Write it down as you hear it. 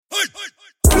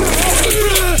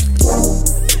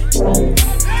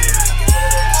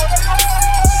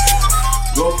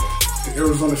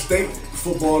State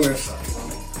Football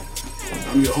Insight.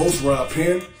 I'm your host, Rob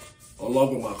Penn,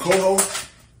 along with my co-host,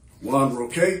 Juan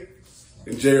Roche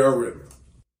and J.R. Redmond.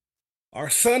 Our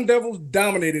Sun Devils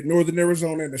dominated Northern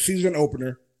Arizona in the season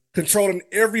opener, controlling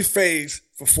every phase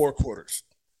for 4 quarters.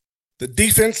 The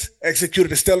defense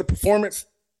executed a stellar performance,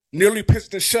 nearly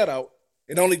pitched a shutout,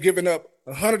 and only giving up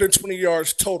 120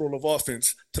 yards total of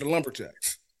offense to the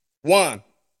Lumberjacks. Juan,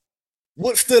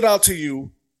 what stood out to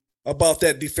you about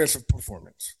that defensive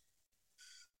performance?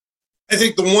 I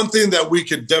think the one thing that we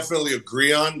could definitely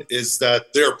agree on is that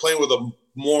they're playing with a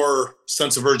more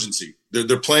sense of urgency.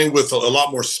 They're playing with a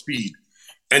lot more speed.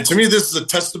 And to me, this is a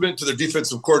testament to their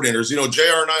defensive coordinators. You know,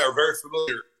 JR and I are very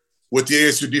familiar with the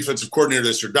ASU defensive coordinator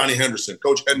this year, Donnie Henderson,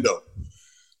 Coach Hendo.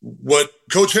 What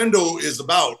Coach Hendo is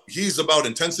about, he's about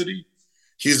intensity.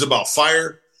 He's about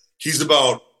fire. He's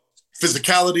about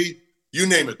physicality. You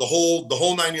name it, the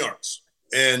whole 9 yards.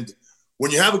 And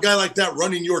when you have a guy like that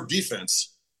running your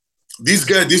defense, these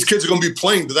kids are going to be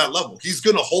playing to that level. He's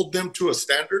going to hold them to a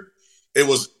standard. It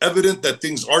was evident that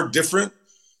things are different.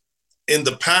 In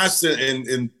the past,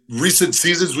 in recent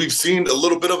seasons, we've seen a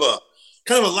little bit of a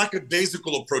kind of a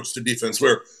lackadaisical approach to defense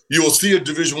where you will see a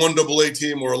Division I AA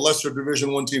team or a lesser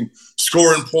Division I team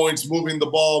scoring points, moving the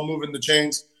ball, moving the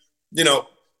chains. You know,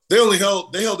 they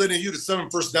held NAU to 7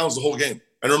 first downs the whole game.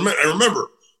 And remember,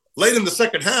 late in the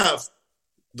second half,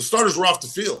 the starters were off the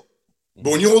field.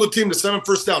 But when you hold a team to 7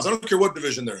 first downs, I don't care what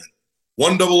division they're in,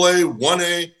 1 AA,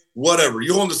 1A, whatever.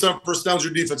 You hold them to 7 first downs,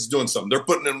 your defense is doing something. They're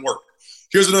putting in work.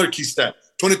 Here's another key stat,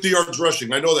 23 yards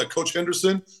rushing. I know that Coach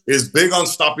Henderson is big on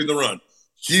stopping the run.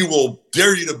 He will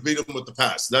dare you to beat him with the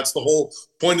pass. That's the whole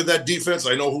point of that defense.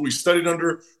 I know who we studied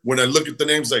under. When I look at the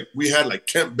names like we had, like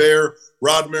Kent Bear,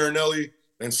 Rod Marinelli,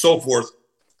 and so forth,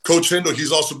 Coach Hendo,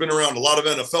 he's also been around a lot of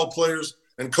NFL players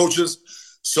and coaches.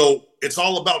 So it's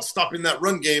all about stopping that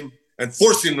run game and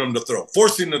forcing them to throw,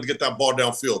 forcing them to get that ball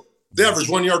downfield. They averaged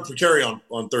 1 yard per carry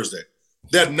on Thursday.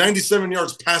 They had 97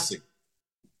 yards passing.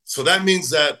 So that means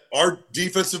that our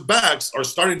defensive backs are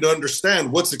starting to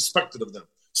understand what's expected of them.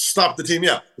 Stop the team.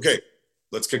 Yeah. Okay.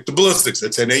 Let's kick the ballistics.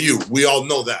 It's NAU. We all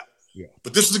know that. Yeah.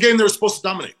 But this is a game they were supposed to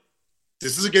dominate.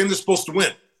 This is a game they're supposed to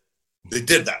win. They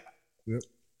did that. Yep.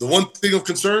 The one thing of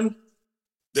concern,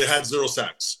 they had 0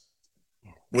 sacks.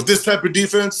 With this type of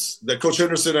defense that Coach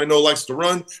Henderson, I know, likes to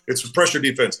run, it's a pressure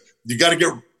defense. You got to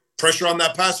get pressure on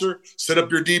that passer, set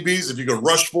up your DBs. If you can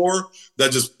rush 4,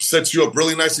 that just sets you up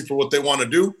really nicely for what they want to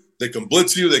do. They can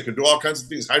blitz you. They can do all kinds of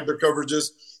things, hide their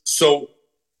coverages. So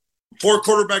 4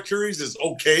 quarterback carries is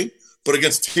okay, but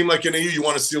against a team like NAU, you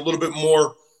want to see a little bit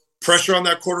more pressure on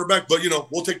that quarterback. But, you know,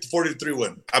 we'll take the 40-3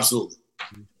 win. Absolutely.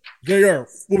 JR,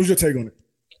 what was your take on it?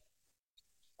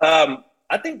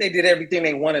 I think they did everything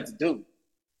they wanted to do.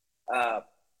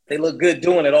 They look good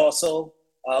doing it also.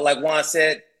 Like Juan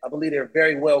said, I believe they're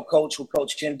very well coached with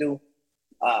Coach Chindu.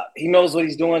 He knows what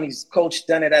he's doing. He's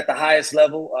done it at the highest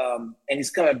level, and he's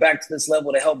coming back to this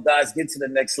level to help guys get to the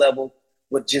next level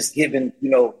with just giving, you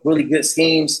know, really good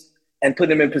schemes and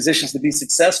putting them in positions to be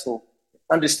successful,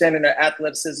 understanding their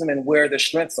athleticism and where their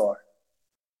strengths are.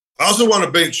 I also want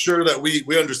to make sure that we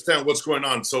understand what's going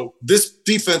on. So this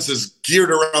defense is geared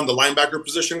around the linebacker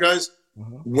position, guys.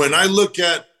 Mm-hmm. When I look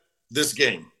at this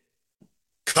game,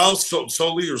 Kyle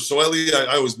Soeli,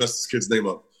 I always mess this kid's name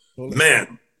up.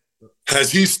 Man,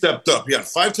 has he stepped up. He had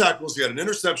 5 tackles. He had an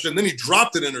interception. Then he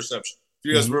dropped an interception. If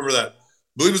you guys remember that. I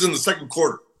believe it was in the second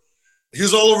quarter. He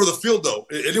was all over the field, though.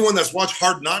 Anyone that's watched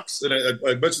Hard Knocks, and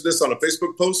I mentioned this on a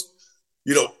Facebook post,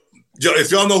 you know,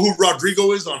 if y'all know who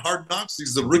Rodrigo is on Hard Knocks,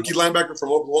 he's the rookie linebacker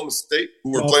from Oklahoma State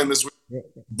who we're playing this week.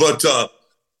 But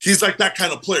he's like that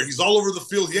kind of player. He's all over the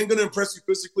field. He ain't going to impress you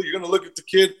physically. You're going to look at the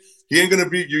kid.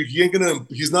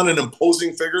 He's not an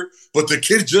imposing figure, but the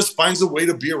kid just finds a way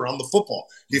to be around the football.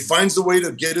 He finds a way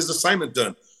to get his assignment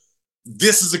done.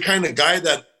 This is the kind of guy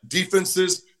that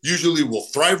defenses usually will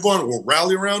thrive on, will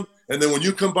rally around. And then when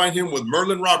you combine him with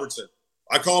Merlin Robertson,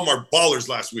 I call him our ballers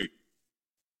last week.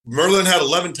 Merlin had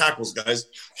 11 tackles, guys.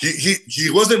 He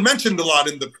wasn't mentioned a lot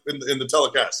in the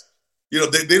telecast. You know,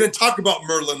 they didn't talk about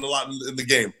Merlin a lot in the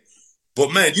game.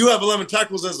 But, man, you have 11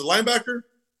 tackles as a linebacker,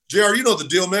 JR, you know the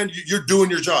deal, man. You're doing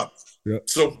your job. Yep.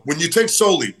 So when you take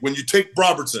Soeli, when you take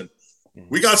Robertson,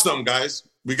 we got something, guys.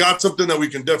 We got something that we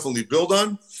can definitely build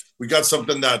on. We got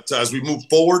something that as we move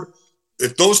forward,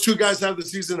 if those 2 guys have the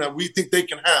season that we think they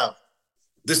can have,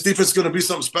 this defense is going to be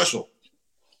something special.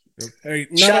 Hey,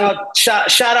 shout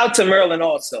out to Merlin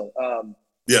also.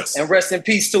 Yes. And rest in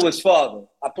peace to his father.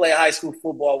 I play high school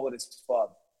football with his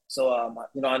father. So,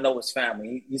 I know his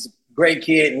family. He's a great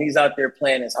kid, and he's out there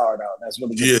playing his heart out. That's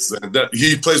really good. Yes,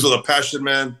 he plays with a passion,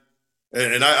 man.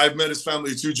 and I've met his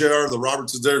family too, JR. The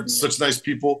Robertsons, they're such nice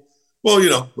people. Well,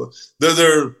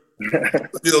 they're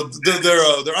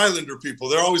they're Islander people.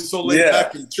 They're always so laid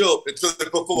back and chill until they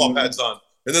put football pads on,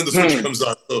 and then the switch comes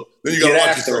on. So then you got to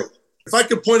watch it. So if I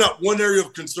could point out one area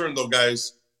of concern, though,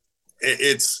 guys, it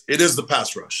is the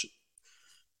pass rush.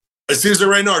 It seems that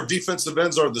right now our defensive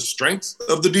ends are the strength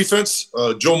of the defense.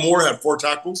 Joe Moore had 4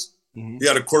 tackles. He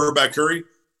had a quarterback hurry.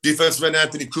 Defensive end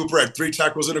Anthony Cooper had 3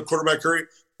 tackles and a quarterback hurry.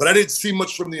 But I didn't see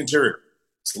much from the interior.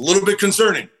 It's a little bit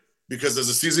concerning because as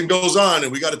the season goes on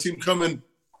and we got a team coming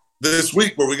this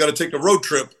week where we got to take a road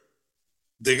trip,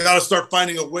 they got to start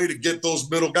finding a way to get those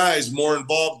middle guys more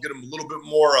involved, get them a little bit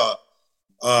more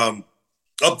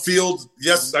upfield.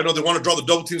 Yes, I know they want to draw the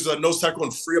double teams with that nose tackle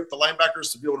and free up the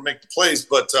linebackers to be able to make the plays,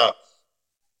 but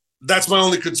that's my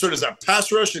only concern is that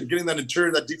pass rush and getting that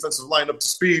interior, that defensive line up to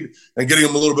speed and getting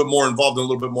them a little bit more involved and a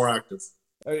little bit more active.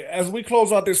 As we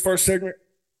close out this first segment,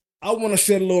 I want to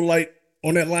shed a little light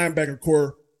on that linebacker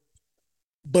core,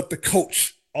 but the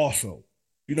coach also.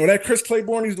 That Chris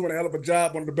Claiborne, he's doing a hell of a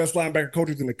job, one of the best linebacker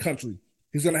coaches in the country.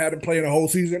 He's going to have them play in the whole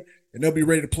season, and they'll be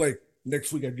ready to play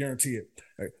next week, I guarantee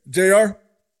it. JR,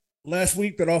 last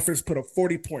week that offense put up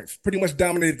 40 points, pretty much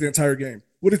dominated the entire game.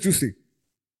 What did you see?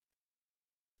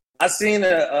 I seen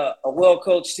a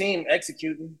well-coached team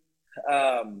executing.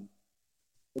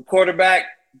 The quarterback,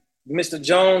 Mr.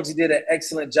 Jones, he did an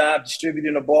excellent job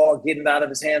distributing the ball, getting it out of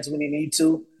his hands when he need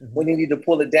to. When he needed to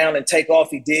pull it down and take off,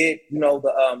 he did.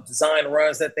 The design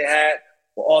runs that they had.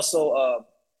 But also,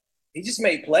 he just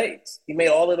made plays. He made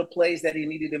all of the plays that he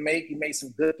needed to make. He made some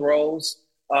good throws.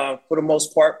 For the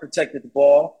most part, protected the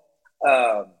ball.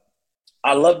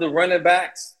 I love the running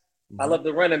backs. I love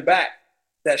the running back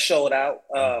that showed out.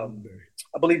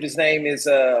 I believe his name is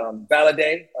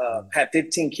Valladay. Had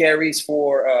 15 carries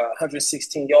for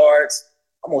 116 yards,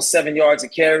 almost 7 yards a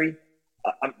carry.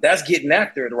 That's getting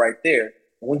after it right there.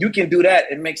 When you can do that,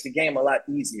 it makes the game a lot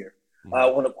easier.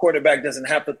 When a quarterback doesn't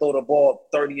have to throw the ball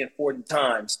 30 and 40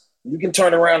 times, you can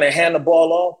turn around and hand the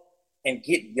ball off and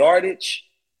get yardage.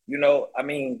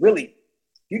 Really,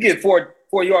 you get four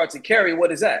yards a carry.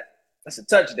 What is that? That's a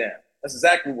touchdown. That's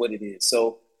exactly what it is.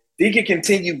 So if he can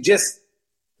continue just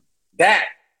that,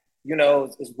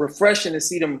 it's refreshing to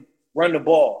see them run the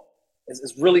ball.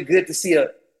 It's really good to see a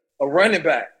running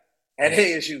back at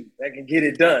ASU that can get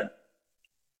it done.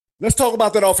 Let's talk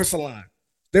about that offensive line.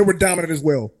 They were dominant as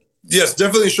well. Yes,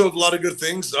 definitely showed a lot of good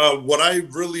things. What I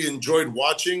really enjoyed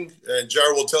watching, and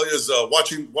Jared will tell you, is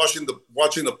watching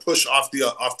the push off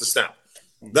the snap.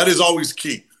 That is always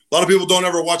key. A lot of people don't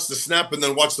ever watch the snap and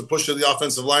then watch the push of the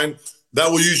offensive line. That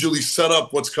will usually set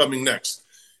up what's coming next.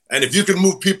 And if you can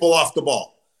move people off the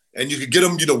ball and you can get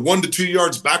them, 1 to 2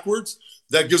 yards backwards,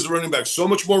 that gives the running back so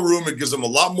much more room. It gives them a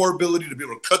lot more ability to be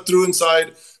able to cut through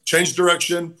inside, change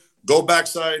direction, go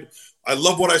backside. I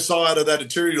love what I saw out of that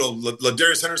interior.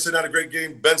 Ladarius Henderson had a great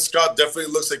game. Ben Scott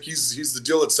definitely looks like he's the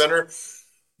deal at center.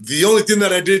 The only thing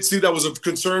that I did see that was of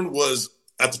concern was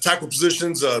at the tackle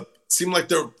positions. Seemed like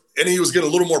he was getting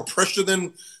a little more pressure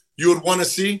than you would want to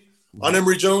see on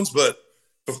Emory Jones. But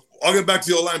I'll get back to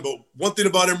the O-line. But one thing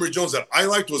about Emory Jones that I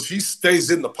liked was he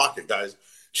stays in the pocket, guys.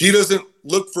 He doesn't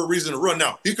look for a reason to run.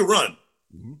 Now, he could run.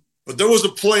 But there was a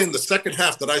play in the second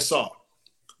half that I saw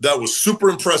that was super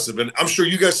impressive, and I'm sure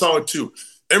you guys saw it too.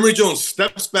 Emory Jones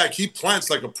steps back. He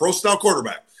plants like a pro-style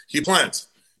quarterback. He plants.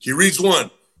 He reads 1.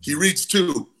 He reads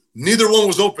 2. Neither one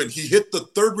was open. He hit the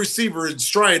third receiver in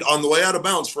stride on the way out of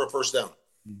bounds for a first down.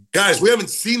 Guys, we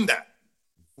haven't seen that.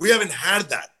 We haven't had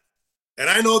that. And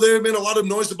I know there have been a lot of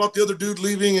noise about the other dude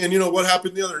leaving and, what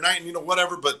happened the other night and,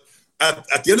 whatever. But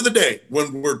at the end of the day,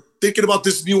 when we're thinking about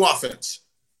this new offense,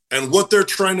 and what they're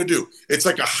trying to do, it's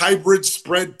like a hybrid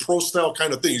spread pro style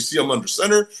kind of thing. You see them under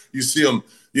center, you see them,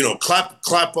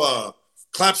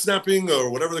 clap snapping or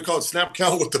whatever they call it, snap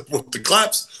count with the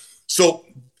claps. So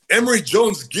Emory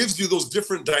Jones gives you those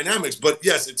different dynamics. But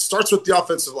yes, it starts with the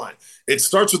offensive line. It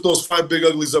starts with those 5 big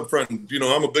uglies up front.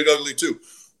 I'm a big ugly too.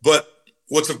 But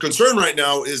what's of concern right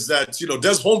now is that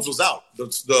Des Holmes was out.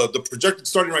 The projected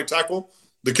starting right tackle,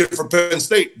 the kid from Penn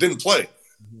State, didn't play.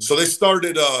 So they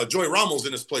started Joey Ramos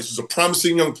in his place. He's a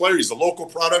promising young player. He's a local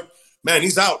product. Man,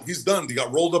 he's out. He's done. He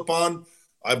got rolled up on.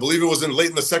 I believe it was late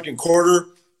in the second quarter,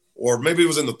 or maybe it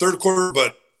was in the third quarter,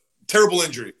 but terrible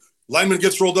injury. Lineman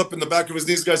gets rolled up in the back of his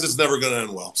knees. Guys, it's never going to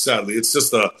end well, sadly. It's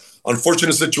just an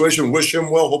unfortunate situation. Wish him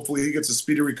well. Hopefully he gets a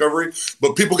speedy recovery.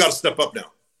 But people got to step up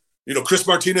now. Chris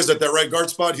Martinez at that right guard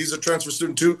spot, he's a transfer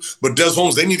student too. But Des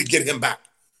Holmes, they need to get him back.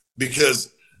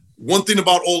 Because one thing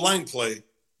about O-line play,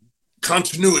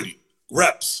 continuity,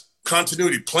 reps,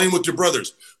 continuity, playing with your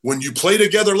brothers. When you play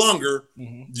together longer,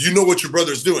 you know what your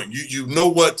brother's doing. You know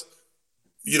what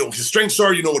you know, his strengths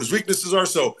are, you know what his weaknesses are.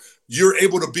 So you're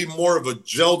able to be more of a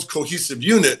gelled, cohesive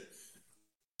unit.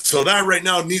 So that right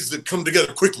now needs to come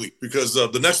together quickly because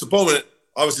the next opponent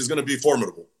obviously is going to be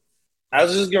formidable. I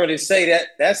was just going to say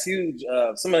that's huge.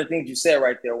 Some of the things you said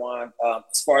right there, Juan,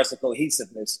 as far as the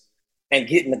cohesiveness and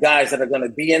getting the guys that are going to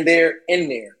be in there,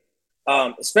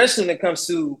 especially when it comes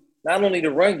to not only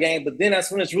the run game, but then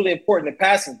that's when it's really important, the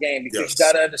passing game, because you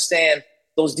got to understand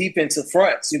those defensive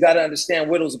fronts. You got to understand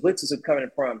where those blitzes are coming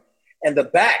from. And the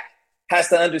back has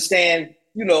to understand,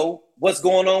 you know, what's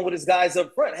going on with his guys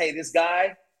up front. Hey, this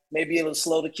guy may be a little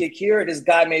slow to kick here. This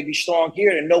guy may be strong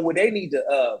here, and know where they need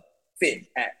to fit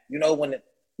at, you know, when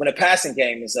the passing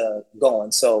game is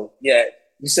going. So, yeah,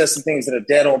 you said some things that are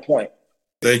dead on point.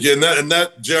 Thank you. And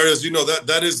that, Jerry, as you know,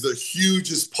 that is the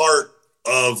hugest part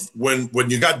of when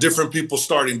you got different people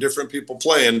starting, different people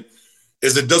playing,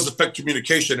 is it does affect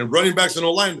communication. And running backs and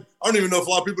O-line, I don't even know if a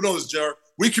lot of people know this, Jared.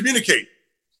 We communicate.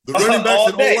 The running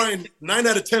backs and O-line, 9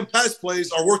 out of 10 pass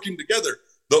plays are working together.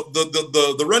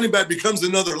 The running back becomes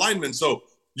another lineman. So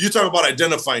you talk about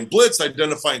identifying blitz,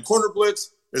 identifying corner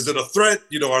blitz. Is it a threat?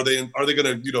 You know, are they going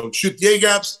to, you know, shoot the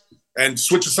A-gaps and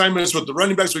switch assignments with the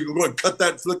running back so we can go and cut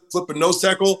that flip and nose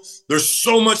tackle? There's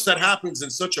so much that happens in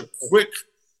such a quick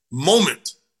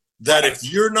moment that if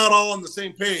you're not all on the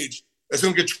same page, it's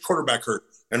going to get your quarterback hurt.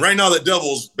 And right now, the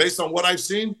Devils, based on what I've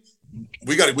seen,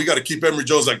 we got to keep Emory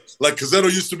Jones like Cazzetto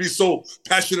used to be so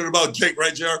passionate about Jake,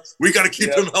 right, JR? We got to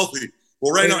keep him healthy.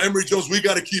 Well, right now, Emory Jones, we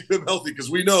got to keep him healthy because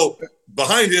we know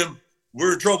behind him,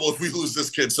 we're in trouble if we lose this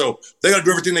kid. So they got to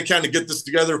do everything they can to get this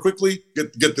together quickly,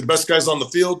 get the best guys on the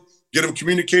field, get them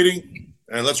communicating,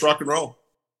 and let's rock and roll.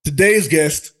 Today's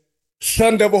guest,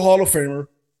 Sun Devil Hall of Famer,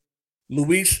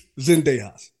 Luis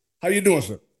Zendejas. How you doing,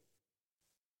 sir?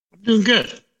 I'm doing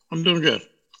good.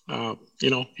 You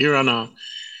know, here on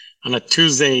a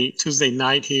Tuesday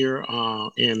night here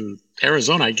in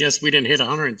Arizona, I guess we didn't hit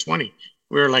 120.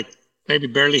 We were like maybe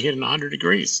barely hitting 100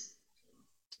 degrees.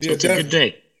 So yeah, it's a good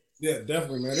day. Yeah,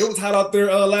 definitely, man. It was hot out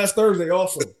there last Thursday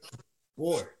also.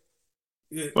 Boy.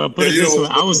 Yeah. Well, put it this way,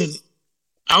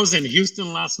 I was in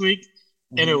Houston last week,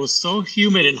 and it was so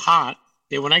humid and hot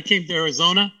that when I came to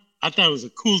Arizona, I thought it was a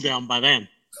cool down by then.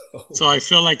 So I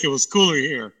feel like it was cooler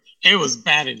here. It was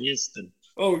bad in Houston.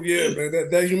 Oh, yeah, man.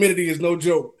 That humidity is no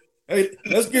joke. Hey,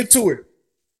 let's get to it.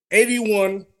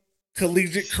 81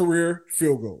 collegiate career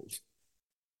field goals.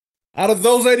 Out of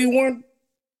those 81,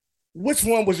 which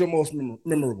one was your most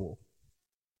memorable?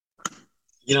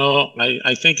 You know,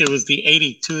 I think it was the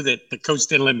 82 that the coach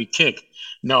didn't let me kick.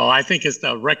 No, I think it's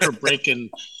the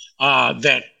record-breaking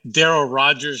that Darryl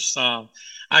Rogers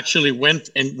actually went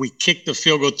and we kicked the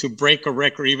field goal to break a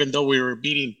record, even though we were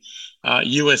beating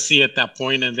USC at that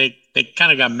point, and they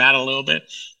kind of got mad a little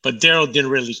bit. But Darryl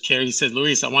didn't really care. He said,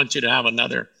 "Luis, I want you to have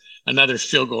another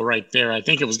field goal right there." I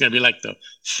think it was going to be like the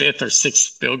 5th or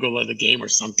 6th field goal of the game or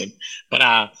something. But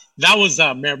that was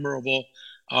memorable.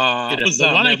 It was the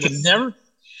one I could never.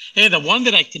 Hey, the one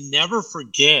that I can never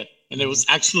forget, and it was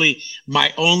actually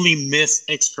my only missed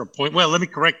extra point. Well, let me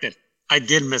correct it. I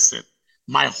did miss it.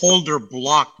 My holder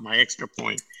blocked my extra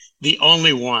point. The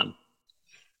only one.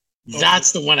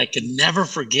 That's the one I can never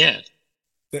forget.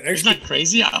 Isn't that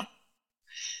crazy? I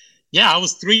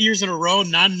was 3 years in a row,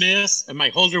 non-miss, and my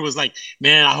holder was like,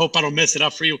 "Man, I hope I don't mess it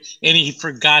up for you." And he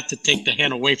forgot to take the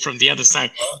hand away from the other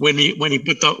side when he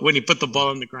put the ball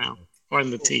on the ground or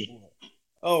in the tee.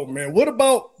 Oh man, what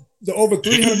about the over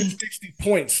 360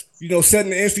 points? You know,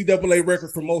 setting the NCAA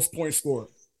record for most points scored.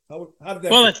 How did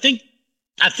that? Well, I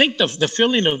think the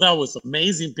feeling of that was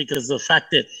amazing because of the fact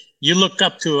that you look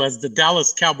up to as the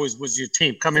Dallas Cowboys was your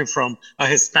team coming from a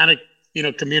Hispanic, you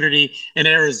know, community in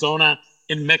Arizona,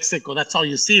 in Mexico. That's all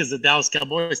you see is the Dallas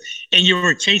Cowboys. And you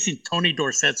were chasing Tony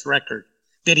Dorsett's record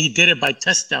that he did it by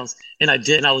touchdowns. And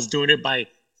I was doing it by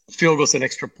field goals and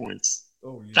extra points.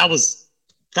 Oh, yeah. That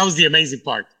was the amazing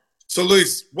part. So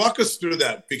Luis, walk us through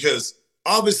that because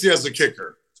obviously as a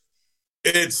kicker,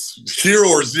 it's 0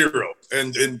 or 0.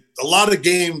 And in a lot of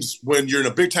games when you're in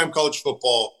a big-time college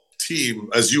football team,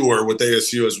 as you were with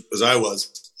ASU, as I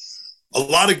was, a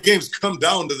lot of games come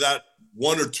down to that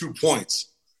 1 or 2 points.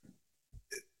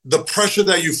 The pressure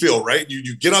that you feel, right?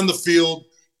 You get on the field,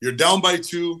 you're down by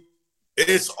 2,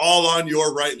 it's all on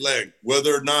your right leg,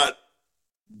 whether or not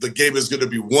the game is going to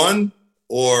be won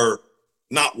or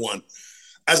not won.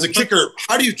 As a kicker,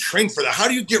 how do you train for that? How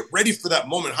do you get ready for that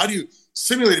moment? How do you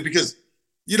simulate it? Because,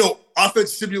 you know,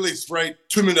 offense simulates, right,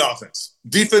 2-minute offense.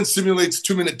 Defense simulates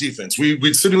 2-minute defense.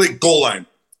 We simulate goal line.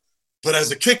 But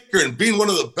as a kicker and being one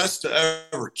of the best to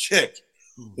ever kick,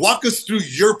 walk us through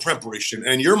your preparation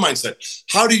and your mindset.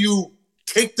 How do you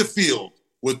take the field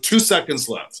with 2 seconds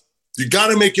left You got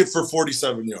to make it for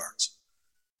 47 yards.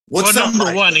 What's well,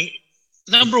 number one?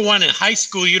 Number one, in high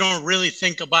school, you don't really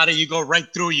think about it. You go right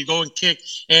through, you go and kick,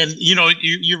 and,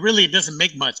 you really, it doesn't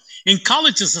make much. In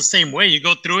college, it's the same way. You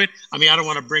go through it. I mean, I don't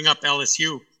want to bring up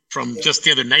LSU from just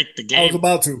the other night, the game. I was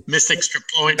about to. Missed extra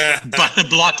point, but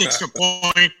blocked extra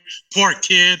point. Poor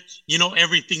kid,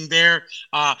 everything there.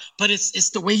 But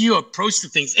it's the way you approach the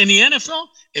things. In the NFL,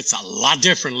 it's a lot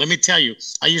different. Let me tell you,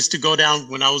 I used to go down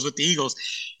when I was with the Eagles.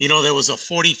 There was a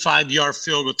 45-yard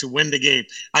field goal to win the game.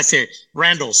 I said,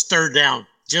 Randall's third down.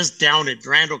 Just down it,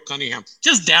 Randall Cunningham.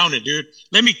 Just down it, dude.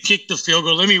 Let me kick the field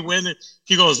goal. Let me win it.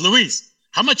 He goes, Luis,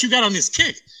 how much you got on this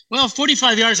kick? Well,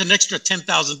 45 yards, an extra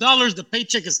 $10,000. The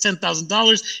paycheck is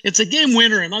 $10,000. It's a game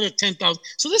winner, another $10,000.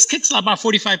 So this kick's about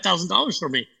 $45,000 for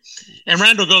me. And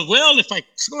Randall goes, well, if I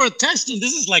score a touchdown,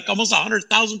 this is like almost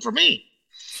 $100,000 for me.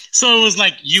 So it was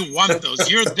like, you want those.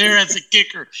 You're there as a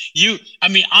kicker.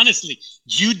 Honestly,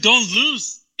 you don't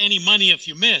lose any money if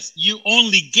you miss. You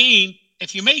only gain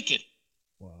if you make it.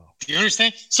 Wow. Do you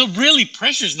understand? So really,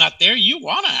 pressure's not there. You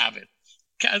want to have it.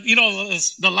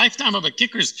 The lifetime of a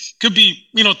kicker could be,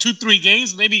 2-3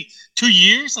 games, maybe 2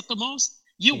 years at the most.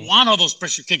 You want all those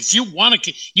pressure kicks. You want to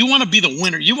kick. You want to be the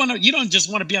winner. You don't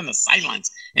just want to be on the sidelines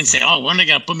and say, "Oh, when are they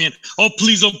gonna put me in? Oh,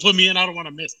 please don't put me in. I don't want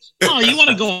to miss." No, you want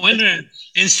to go in there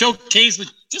and showcase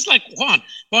with, just like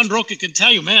Juan Roche can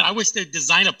tell you, man. I wish they'd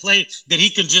design a play that he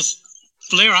can just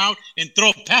flare out and throw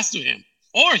a pass to him,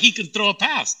 or he can throw a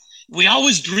pass. We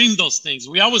always dream those things.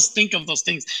 We always think of those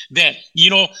things that,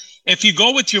 if you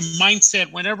go with your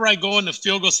mindset, whenever I go in the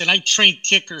field goals, and I train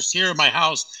kickers here in my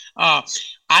house,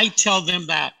 I tell them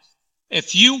that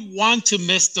if you want to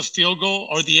miss the field goal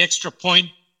or the extra point,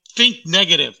 think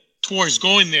negative towards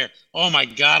going there. Oh my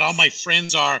God, all my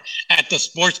friends are at the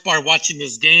sports bar watching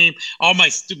this game. All my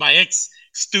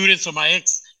ex-students or my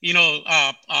ex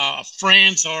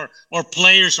friends or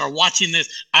players are watching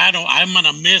this. I'm going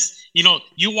to miss.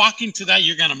 You walk into that,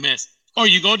 you're going to miss. Or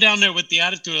you go down there with the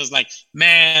attitude is like,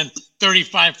 man,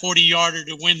 35, 40-yarder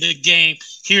to win the game.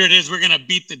 Here it is. We're going to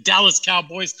beat the Dallas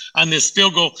Cowboys on this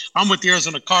field goal. I'm with the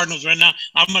Arizona Cardinals right now.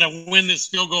 I'm going to win this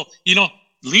field goal.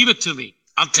 Leave it to me.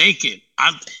 I'll take it.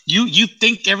 You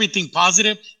think everything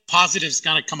positive, positive's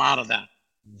going to come out of that.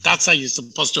 That's how you're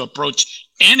supposed to approach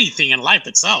anything in life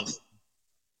itself.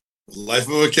 Life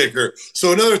of a kicker.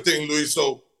 So another thing, Luis,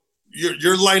 so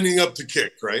you're lining up to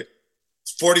kick, right?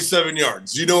 47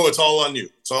 yards. It's all on you.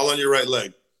 It's all on your right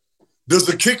leg. Does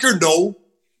the kicker know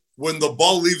when the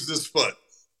ball leaves his foot?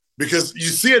 Because you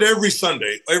see it every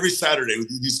Sunday, every Saturday with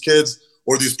these kids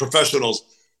or these professionals.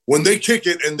 When they kick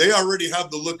it and they already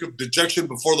have the look of dejection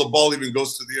before the ball even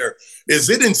goes to the air. Is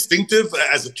it instinctive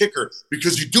as a kicker?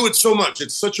 Because you do it so much.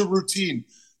 It's such a routine.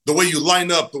 The way you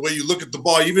line up, the way you look at the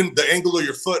ball, even the angle of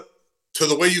your foot to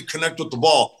the way you connect with the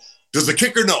ball. Does the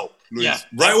kicker know, Luis? Yeah.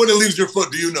 Right when it leaves your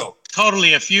foot, do you know?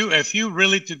 Totally. If you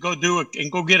really to go do it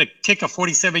and go get a kick of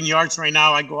 47 yards right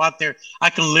now, I go out there, I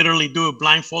can literally do it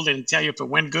blindfolded and tell you if it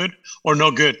went good or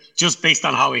no good, just based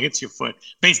on how it hits your foot,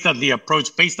 based on the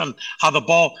approach, based on how the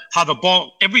ball,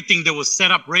 everything that was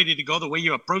set up, ready to go, the way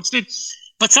you approached it.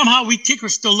 But somehow we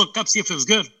kickers still look up, see if it was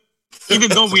good. Even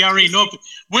though we already know,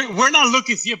 we're not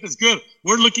looking to see if it's good.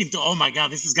 We're looking to, oh my God,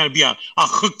 this is going to be a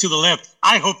hook to the left.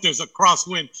 I hope there's a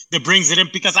crosswind that brings it in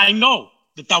because I know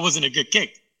that wasn't a good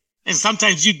kick. And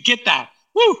sometimes you get that,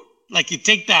 like you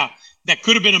take that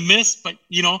could have been a miss, but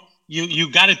you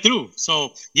got it through.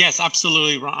 So yes,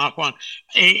 absolutely, Juan.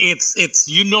 It's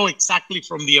exactly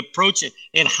from the approach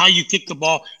and how you kick the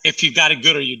ball if you got it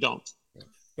good or you don't.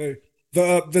 Hey,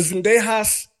 the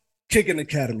Zendejas Kicking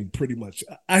Academy, pretty much.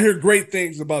 I hear great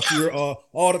things about you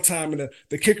all the time, and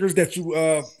the kickers that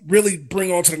you really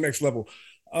bring on to the next level.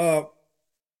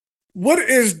 What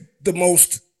is the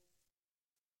most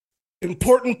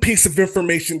important piece of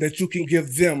information that you can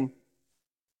give them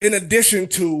in addition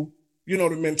to, the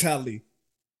mentality?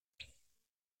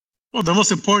 Well, the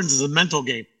most important is the mental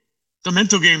game. The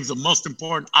mental game is the most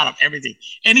important out of everything.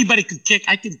 Anybody can kick.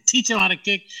 I can teach them how to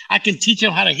kick. I can teach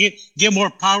them how to hit, get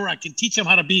more power. I can teach them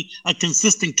how to be a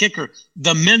consistent kicker.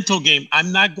 The mental game,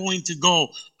 I'm not going to go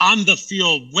on the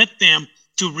field with them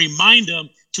to remind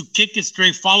them to kick it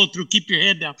straight, follow through, keep your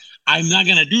head down. I'm not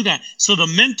going to do that. So the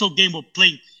mental game will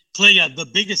play the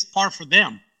biggest part for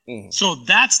them. So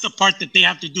that's the part that they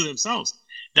have to do themselves.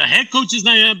 The head coach is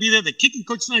not going to be there. The kicking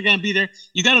coach is not going to be there.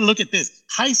 You got to look at this.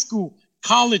 High school,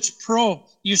 college, pro,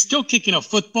 you're still kicking a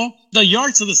football. The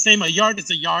yards are the same. A yard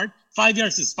is a yard. 5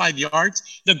 yards is 5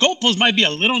 yards. The goalposts might be a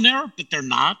little narrow, but they're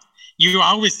not. You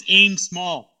always aim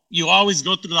small. You always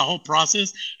go through the whole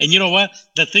process. And you know what?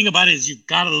 The thing about it is you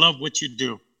got to love what you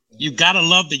do. You got to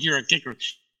love that you're a kicker.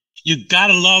 You got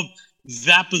to love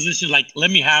that position. Like,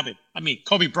 let me have it. I mean,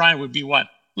 Kobe Bryant would be what?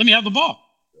 Let me have the ball.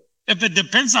 If it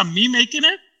depends on me making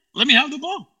it, let me have the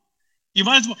ball. You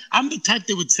might as well. I'm the type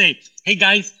that would say, hey,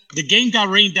 guys, the game got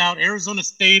rained out. Arizona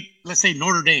State, let's say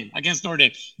Notre Dame, against Notre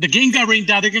Dame. The game got rained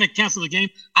out. They're going to cancel the game.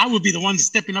 I would be the one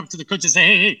stepping up to the coach and say,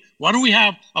 hey, why don't we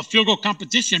have a field goal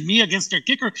competition, me against their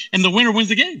kicker, and the winner wins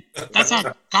the game? That's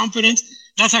how confidence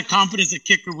a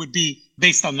kicker would be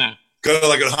based on that. Kind of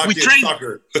like a hockey and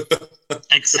soccer.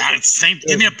 Exactly. Same.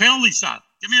 Give me a penalty shot.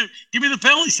 Give me the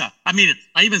penalty shot. I mean,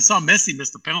 I even saw Messi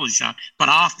miss the penalty shot, but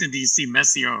how often do you see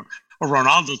Messi or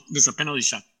Ronaldo miss a penalty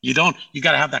shot? You don't. You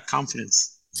got to have that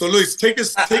confidence. So, Luis, take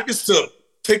us to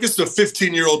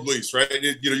 15-year-old Luis, right?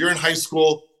 You're in high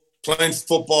school playing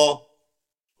football.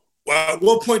 Well, at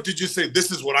what point did you say,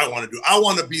 this is what I want to do? I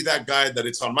want to be that guy that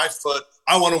it's on my foot.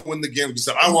 I want to win the game because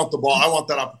I want the ball. I want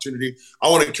that opportunity. I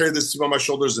want to carry this team on my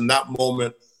shoulders in that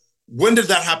moment. When did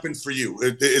that happen for you?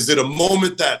 Is it a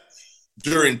moment that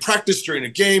during practice, during a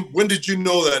game? When did you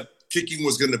know that kicking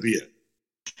was going to be it?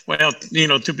 Well,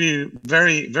 to be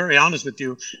very, very honest with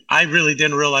you, I really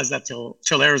didn't realize that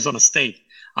till Arizona State.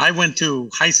 I went to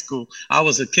high school. I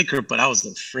was a kicker, but I was a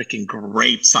freaking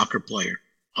great soccer player.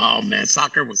 Oh, man,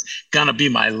 soccer was going to be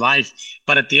my life.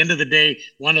 But at the end of the day,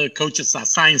 one of the coaches, a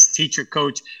science teacher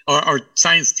coach or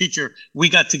science teacher, we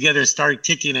got together and started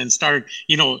kicking and started,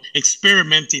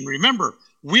 experimenting. Remember,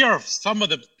 we are some of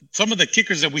the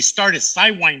kickers that we started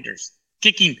sidewinders,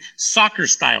 kicking soccer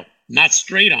style, not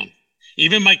straight on.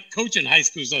 Even my coach in high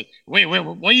school said, wait,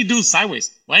 what are you doing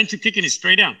sideways? Why aren't you kicking it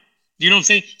straight down? You know what I'm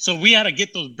saying? So we had to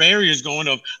get those barriers going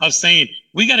of saying,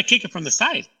 we got to kick it from the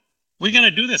side. We're going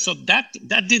to do this. So that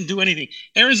didn't do anything.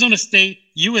 Arizona State,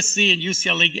 USC, and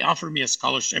UCLA offered me a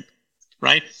scholarship,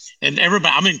 right? And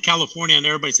everybody, I'm in California, and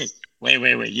everybody says, wait,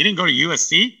 you didn't go to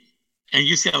USC and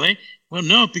UCLA? Well,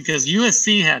 no, because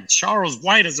USC had Charles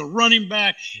White as a running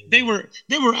back. They were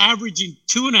averaging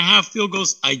 2.5 field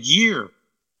goals a year.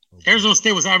 Arizona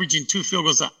State was averaging 2 field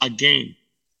goals a game.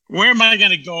 Where am I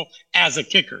going to go as a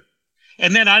kicker?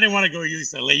 And then I didn't want to go to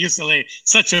UCLA. UCLA,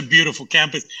 such a beautiful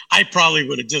campus. I probably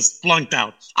would have just flunked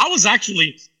out. I was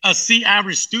actually a C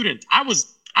average student. I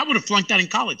would have flunked out in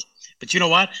college. But you know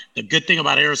what? The good thing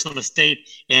about Arizona State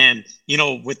and,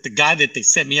 with the guy that they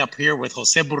set me up here with,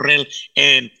 Jose Burrell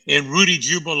and Rudy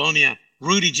G. Bologna.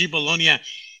 Rudy G. Bologna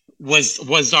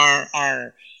was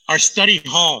our study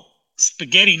hall.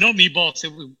 Spaghetti, no meatballs.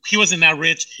 He wasn't that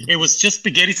rich. It was just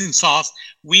spaghetti and sauce.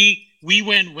 We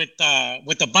went with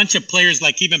a bunch of players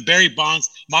like even Barry Bonds,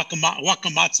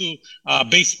 Wakamatsu,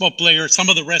 baseball player, some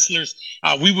of the wrestlers.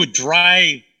 We would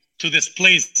drive to this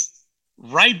place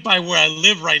right by where I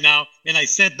live right now. And I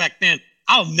said back then,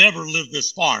 I'll never live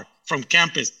this far from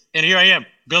campus. And here I am,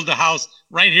 build a house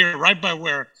right here, right by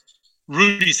where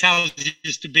Rudy's house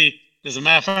used to be. As a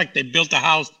matter of fact, they built a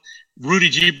house, Rudy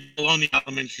G. Bologna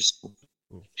Elementary School.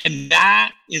 And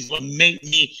that is what made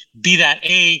me be that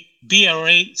B or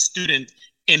A student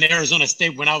in Arizona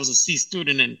State when I was a C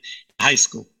student in high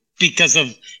school, because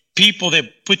of people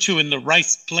that put you in the right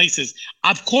places.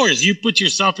 Of course, you put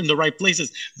yourself in the right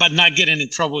places, but not getting in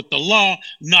trouble with the law,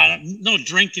 no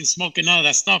drinking, smoking, none of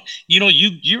that stuff. You're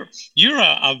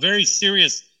a very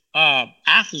serious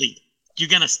athlete. You're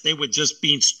going to stay with just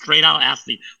being straight out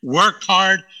athlete. Work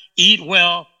hard, eat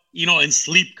well, and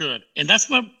sleep good. And that's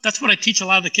what I teach a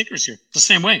lot of the kickers here. The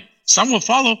same way. Some will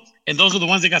follow, and those are the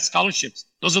ones that got scholarships.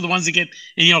 Those are the ones that get,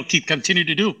 continue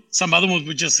to do. Some other ones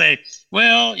would just say,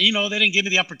 well, they didn't give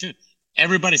me the opportunity.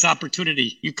 Everybody's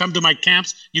opportunity. You come to my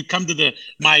camps, you come to the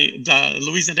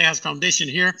Luis Zendejas Foundation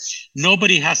here.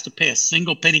 Nobody has to pay a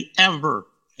single penny ever.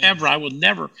 I will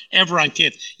never, ever on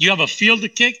kids. You have a field to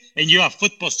kick and you have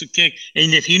footballs to kick.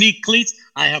 And if you need cleats,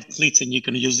 I have cleats and you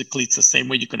can use the cleats the same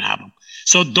way you can have them.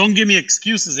 So don't give me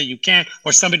excuses that you can't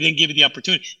or somebody didn't give you the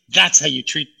opportunity. That's how you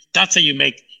treat, that's how you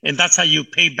make, and that's how you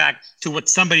pay back to what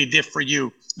somebody did for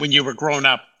you when you were growing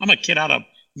up. I'm a kid out of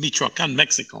Michoacan,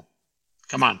 Mexico.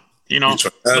 Come on.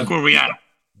 Look where we at.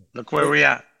 Look where we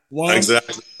at.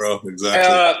 Exactly, bro.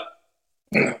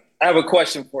 Exactly. I have a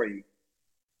question for you.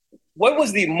 What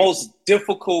was the most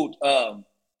difficult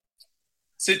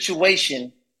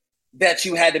situation that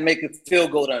you had to make a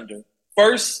field goal under?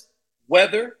 First,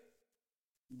 weather,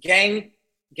 game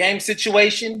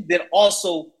situation, then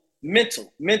also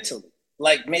mentally,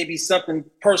 like maybe something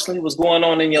personally was going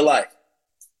on in your life.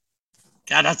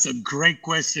 God, that's a great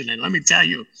question. And let me tell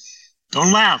you,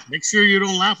 don't laugh. Make sure you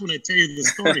don't laugh when I tell you the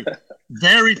story.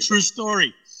 Very true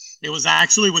story. It was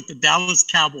actually with the Dallas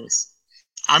Cowboys.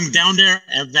 I'm down there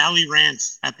at Valley Ranch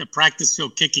at the practice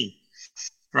field kicking,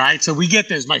 right? So we get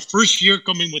there. It's my first year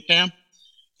coming with them.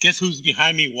 Guess who's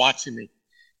behind me watching me?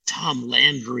 Tom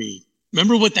Landry.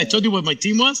 Remember what I told you what my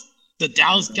team was? The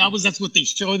Dallas Cowboys. That's what they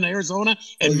show in Arizona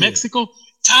and Mexico.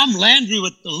 Tom Landry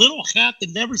with the little hat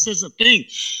that never says a thing.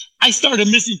 I started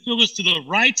missing field goals to the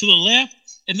right, to the left,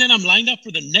 and then I'm lined up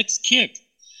for the next kick.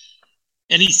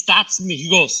 And he stops me. He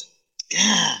goes,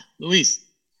 "Yeah, Luis,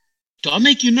 do I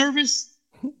make you nervous?"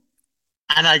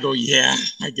 And I go, "Yeah,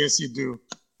 I guess you do."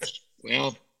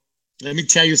 Well, let me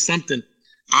tell you something.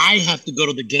 I have to go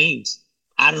to the games.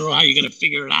 I don't know how you're going to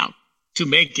figure it out to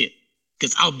make it,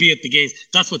 because I'll be at the games.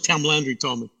 That's what Tom Landry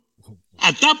told me.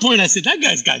 At that point, I said, that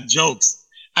guy's got jokes.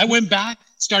 I went back,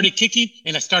 started kicking,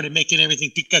 and I started making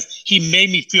everything because he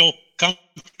made me feel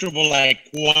comfortable like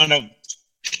one of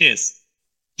his.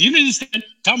 Do you understand?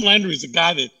 Tom Landry is a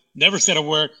guy that never said a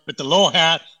word, with the low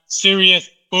hat, serious,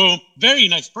 boom, very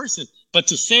nice person. But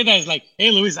to say that is like,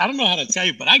 hey, Luis, I don't know how to tell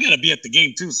you, but I got to be at the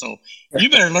game too. So you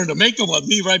better learn to make them with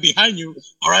me right behind you,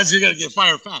 or else you're going to get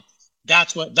fired fast.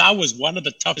 That was one of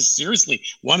the toughest, seriously,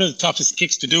 one of the toughest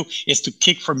kicks to do is to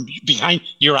kick from behind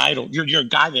your idol, your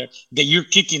guy there that you're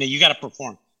kicking and you got to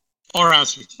perform, or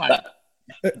else you're fired.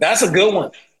 That's a good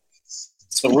one.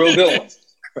 It's a real good one.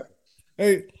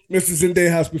 Hey, Mr.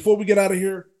 Zendejas, before we get out of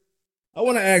here, I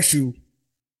want to ask you,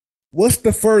 what's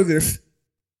the furthest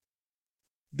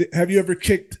have you ever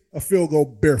kicked a field goal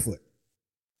barefoot?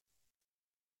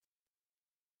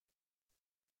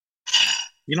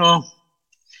 You know,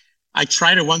 I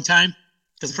tried it one time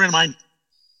because a friend of mine,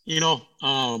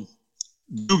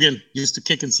 Dugan used to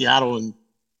kick in Seattle and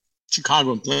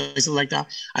Chicago and places like that.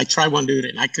 I tried one dude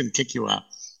and I couldn't kick you out.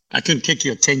 I couldn't kick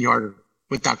you a 10-yarder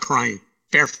without crying,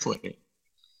 barefooted.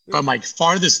 But my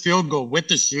farthest field goal with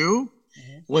the shoe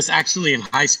was actually in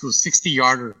high school,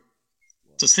 60-yarder.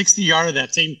 It's a 60-yarder,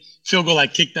 that same field goal I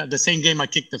kicked, the same game I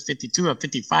kicked a 52, a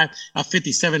 55, a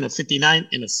 57, a 59,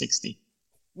 and a 60.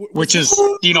 Which is,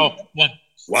 what?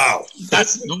 Wow.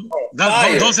 Those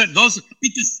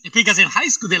because in high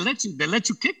school they let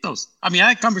you kick those. I mean, I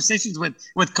had conversations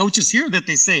with coaches here that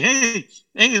they say,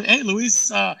 hey,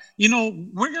 Luis,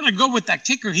 we're gonna go with that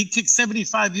kicker. He kicked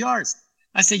 75 yards.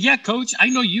 I said, yeah, coach. I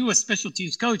know you, a special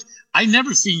teams coach. I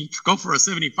never seen you go for a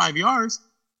 75 yards.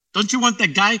 Don't you want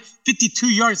that guy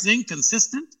 52 yards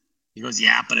inconsistent? He goes,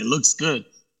 yeah, but it looks good.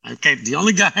 Okay, the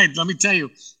only guy, let me tell you,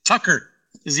 Tucker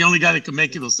is the only guy that can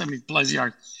make you those 70-plus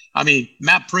yards. I mean,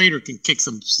 Matt Prater can kick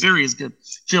some serious good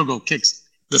field goal kicks.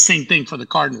 The same thing for the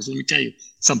Cardinals. Let me tell you,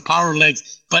 some power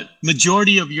legs, but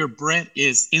majority of your bread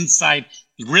is inside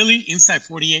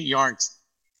 48 yards.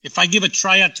 If I give a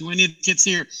tryout to any of the kids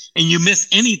here and you miss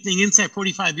anything inside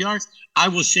 45 yards, I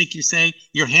will shake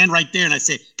your hand right there, and I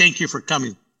say, thank you for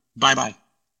coming. Bye-bye.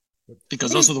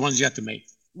 Because those are the ones you have to make.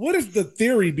 What is the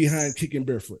theory behind kicking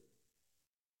barefoot?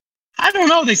 I don't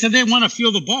know. They said they want to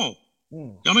feel the ball.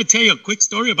 I'm going to tell you a quick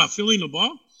story about feeling the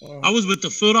ball. I was with the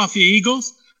Philadelphia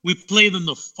Eagles. We played in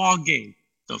the Fog game,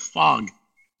 the Fog,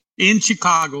 in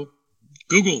Chicago.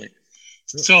 Google it.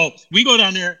 So we go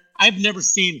down there. I've never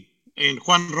seen, and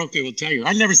Juan Roche will tell you,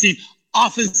 I've never seen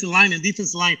offensive line and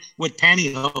defensive line with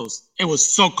pantyhose. It was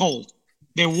so cold.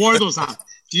 They wore those on.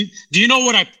 Do you know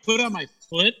what I put on my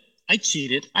foot? I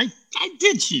cheated. I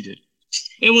did cheat it.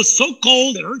 It was so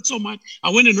cold. It hurt so much.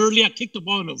 I went in early. I kicked the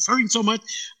ball and it was hurting so much.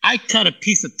 I cut a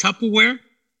piece of Tupperware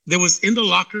that was in the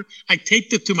locker. I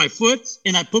taped it to my foot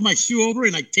and I put my shoe over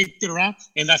and I taped it around.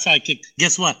 And that's how I kicked.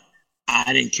 Guess what?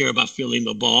 I didn't care about feeling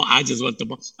the ball. I just want the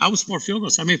ball. I was 4 field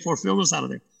goals. I made 4 field goals out of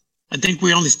there. I think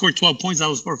we only scored 12 points. I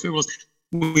was 4 field goals.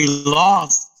 We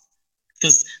lost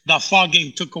because the Fog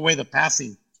game took away the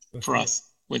passing for us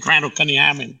with Randall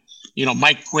Cunningham and,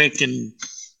 Mike Quick and,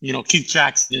 Keith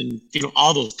Jackson and,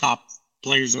 all those top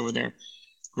players over there.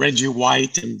 Reggie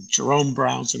White and Jerome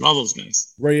Browns and all those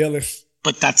guys. Ray Ellis.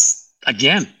 But that's,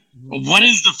 again, what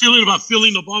is the feeling about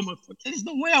feeling the ball on my foot? There's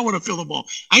no way I want to feel the ball.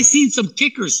 I seen some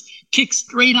kickers kick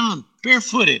straight on,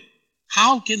 barefooted.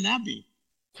 How can that be?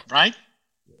 Right?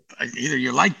 Either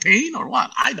you like pain or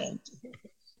what? I don't.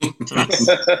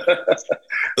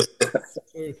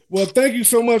 Well, thank you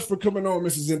so much for coming on,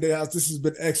 Mrs. Zendejas. This has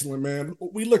been excellent, man.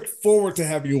 We look forward to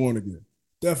having you on again.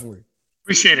 Definitely.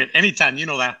 Appreciate it. Anytime. You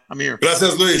know that. I'm here.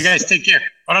 Gracias, Luis. You guys take care.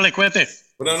 Órale, cuídate.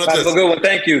 Buenas noches. Have a good one.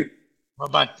 Thank you.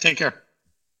 Bye-bye. Take care.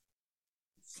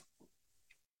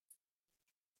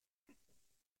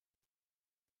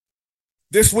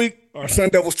 This week, our Sun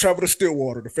Devils travel to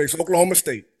Stillwater to face Oklahoma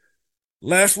State.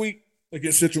 Last week,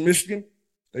 against Central Michigan,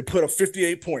 they put up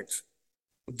 58 points.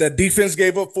 But that defense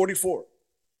gave up 44.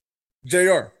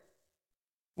 JR,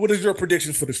 what is your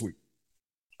predictions for this week?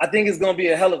 I think it's going to be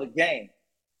a hell of a game.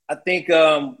 I think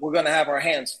we're going to have our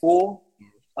hands full.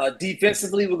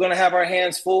 Defensively, we're going to have our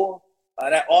hands full.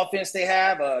 That offense they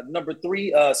have, number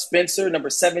 3, Spencer, number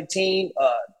 17,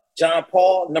 John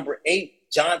Paul, number 8,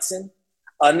 Johnson,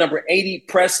 number 80,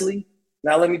 Presley.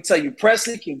 Now, let me tell you,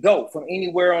 Presley can go from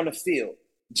anywhere on the field.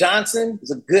 Johnson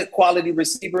is a good quality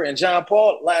receiver, and John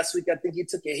Paul, last week, I think he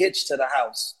took a hitch to the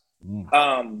house.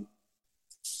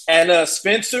 And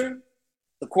Spencer,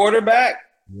 the quarterback,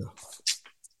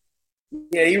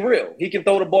 yeah, he real. He can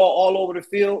throw the ball all over the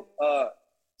field.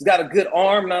 He's got a good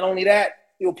arm. Not only that,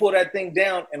 he'll pull that thing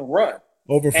down and run.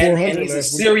 Over 400. And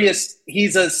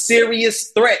he's a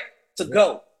serious threat to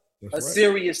go. That's right.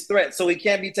 Serious threat. So he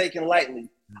can't be taken lightly.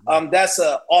 That's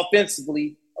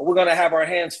offensively, we're going to have our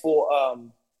hands full.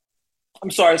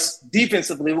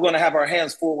 Defensively, we're going to have our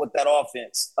hands full with that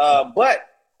offense. But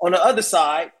on the other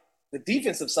side, the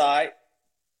defensive side,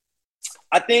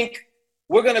 I think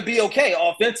we're going to be okay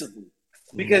offensively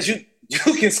because you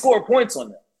can score points on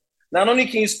them. Not only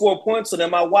can you score points on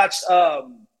them, I watched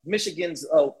Michigan's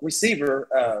receiver.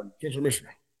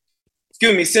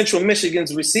 Central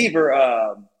Michigan's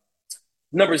receiver,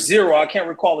 number 0. I can't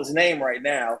recall his name right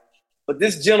now. But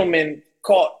this gentleman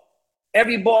caught –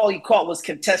 every ball he caught was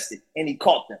contested, and he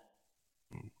caught them.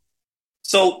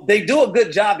 So they do a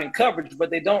good job in coverage, but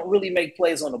they don't really make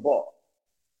plays on the ball.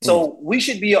 So we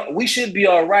should be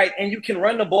all right, and you can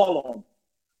run the ball on them.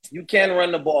 You can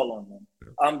run the ball on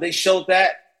them. They showed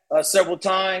that several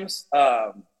times.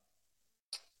 I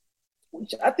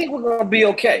think we're going to be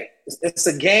okay. It's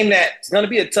a game that's going to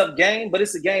be a tough game, but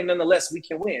it's a game nonetheless we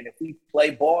can win if we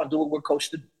play ball and do what we're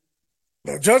coached to do.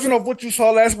 Now, judging off what you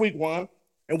saw last week, Juan,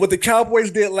 and what the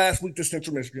Cowboys did last week to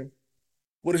Central Michigan,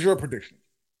 what is your prediction?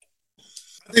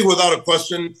 I think without a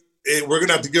question, we're going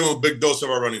to have to give them a big dose of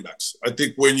our running backs. I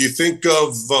think when you think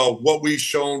of what we've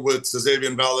shown with Xavier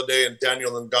Valade and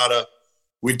Daniel Ngata,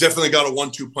 we definitely got a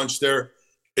 1-2 punch there.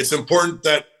 It's important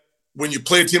that when you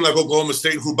play a team like Oklahoma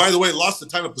State, who, by the way, lost the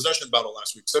time of possession battle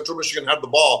last week. Central Michigan had the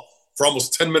ball for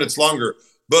almost 10 minutes longer.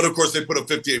 But, of course, they put up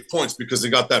 58 points because they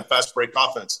got that fast break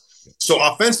offense. So,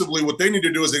 offensively, what they need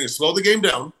to do is they need to slow the game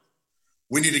down.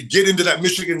 We need to get into that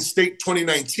Michigan State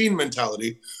 2019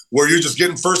 mentality where you're just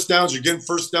getting first downs, but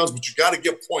you got to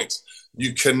get points.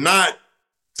 You cannot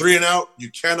 3 and out. You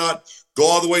cannot go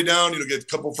all the way down. Get a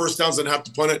couple first downs and have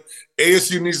to punt it.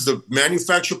 ASU needs to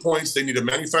manufacture points. They need to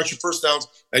manufacture first downs,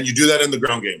 and you do that in the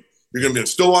ground game. You're going to be in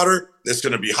Stillwater. It's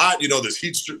going to be hot. This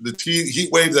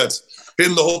heat wave that's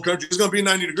hitting the whole country. It's going to be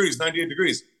 90 degrees, 98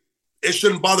 degrees. It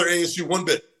shouldn't bother ASU one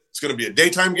bit. It's going to be a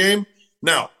daytime game.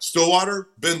 Now, Stillwater,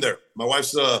 been there. My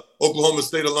wife's Oklahoma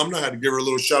State alumna. I had to give her a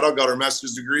little shout out. Got her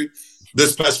master's degree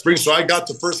this past spring. So I got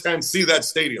to firsthand see that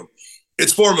stadium.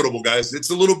 It's formidable, guys. It's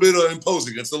a little bit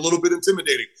imposing. It's a little bit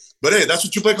intimidating. But, hey, that's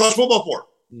what you play college football for,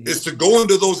 is to go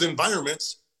into those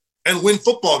environments and win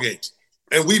football games.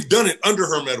 And we've done it under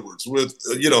Herm Edwards with,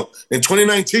 in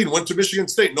 2019, went to Michigan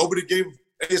State. Nobody gave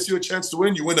ASU a chance to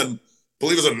win. You win I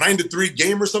believe it was a 9-3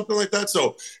 game or something like that.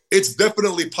 So it's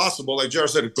definitely possible, like JR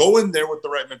said, go in there with the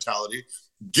right mentality,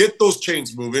 get those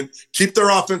chains moving, keep their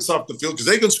offense off the field because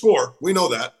they can score. We know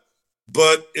that.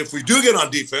 But if we do get on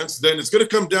defense, then it's going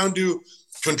to come down to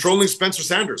controlling Spencer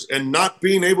Sanders and not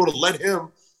being able to let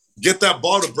him get that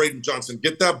ball to Braden Johnson,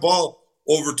 get that ball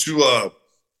over to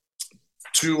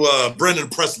Brendan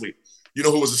Presley,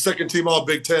 who was a second-team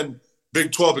All-Big 12,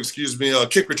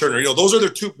 kick returner. Those are their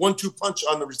 1-2 punch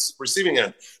on the receiving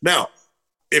end. Now,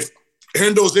 if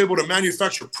Hendo is able to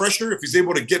manufacture pressure, if he's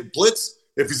able to get blitz,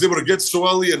 if he's able to get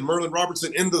Soeli and Merlin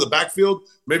Robertson into the backfield,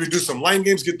 maybe do some line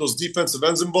games, get those defensive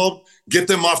ends involved, get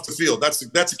them off the field. That's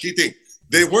a key thing.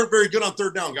 They weren't very good on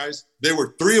third down, guys. They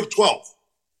were 3 of 12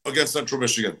 against Central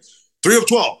Michigan. 3 of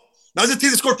 12. Now, it's a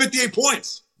team that scored 58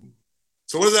 points.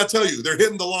 So what does that tell you? They're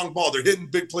hitting the long ball. They're hitting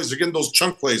big plays. They're getting those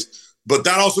chunk plays. But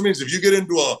that also means if you get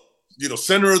into a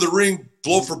center of the ring,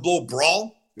 blow for blow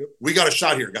brawl, we got a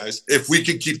shot here, guys. If we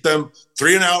can keep them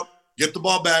 3 and out, get the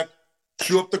ball back,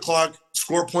 chew up the clock,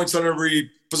 score points on every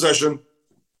possession,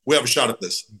 we have a shot at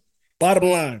this. Bottom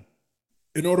line,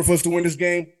 in order for us to win this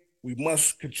game, we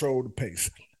must control the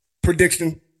pace.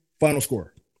 Prediction, final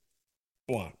score.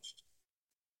 Go on.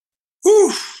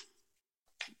 Whew.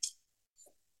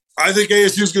 I think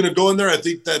ASU is going to go in there. I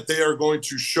think that they are going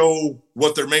to show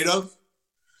what they're made of.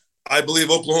 I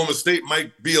believe Oklahoma State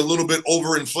might be a little bit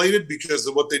overinflated because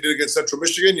of what they did against Central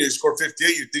Michigan. You score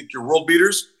 58, you think you're world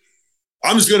beaters.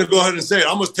 I'm just going to go ahead and say it.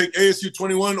 I'm going to take ASU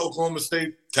 21, Oklahoma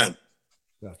State 10.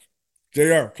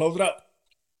 JR, close it up.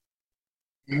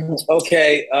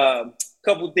 Okay,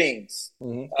 couple things.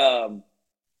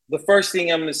 The first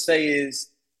thing I'm going to say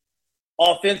is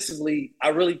offensively, I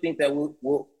really think that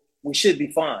we should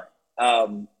be fine.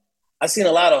 I've seen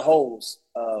a lot of holes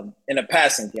in the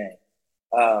passing game.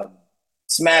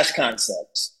 smash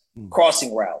concepts,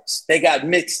 crossing routes. They got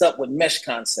mixed up with mesh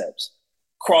concepts,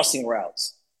 crossing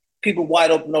routes. People wide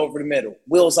open over the middle,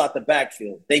 wheels out the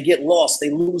backfield. They get lost.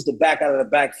 They lose the back out of the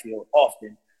backfield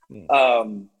often.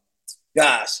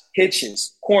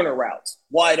 Hitches, corner routes,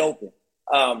 wide open.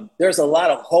 There's a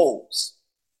lot of holes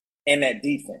in that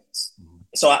defense.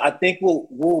 So I think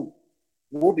we'll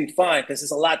be fine because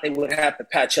there's a lot they would have to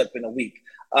patch up in a week.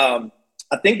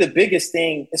 I think the biggest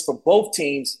thing is for both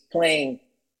teams playing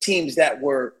teams that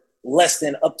were less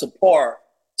than up to par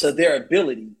to their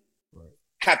ability,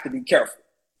 have to be careful.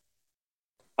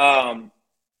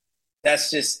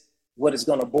 That's just what it's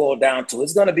going to boil down to.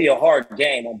 It's going to be a hard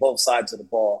game on both sides of the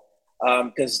ball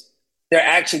because they're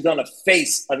actually going to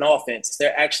face an offense.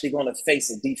 They're actually going to face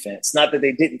a defense. Not that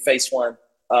they didn't face one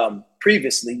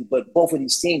previously, but both of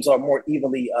these teams are more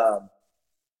evenly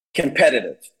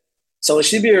competitive. So it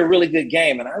should be a really good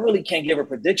game. And I really can't give a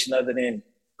prediction other than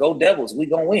go Devils. We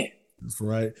going to win. That's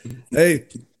right. Hey,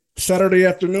 Saturday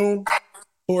afternoon,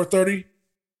 4:30,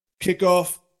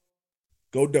 kickoff.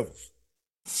 Go Devils.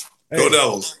 Hey, go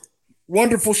Devils.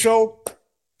 Wonderful show.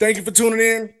 Thank you for tuning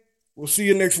in. We'll see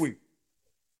you next week.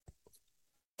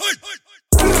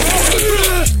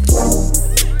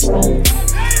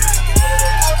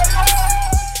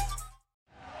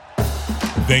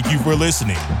 Thank you for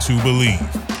listening to Believe.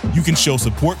 You can show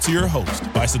support to your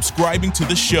host by subscribing to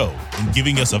the show and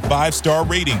giving us a 5-star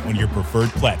rating on your preferred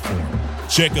platform.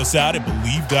 Check us out at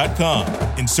Believe.com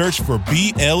and search for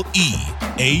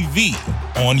BLEAV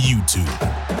on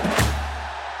YouTube.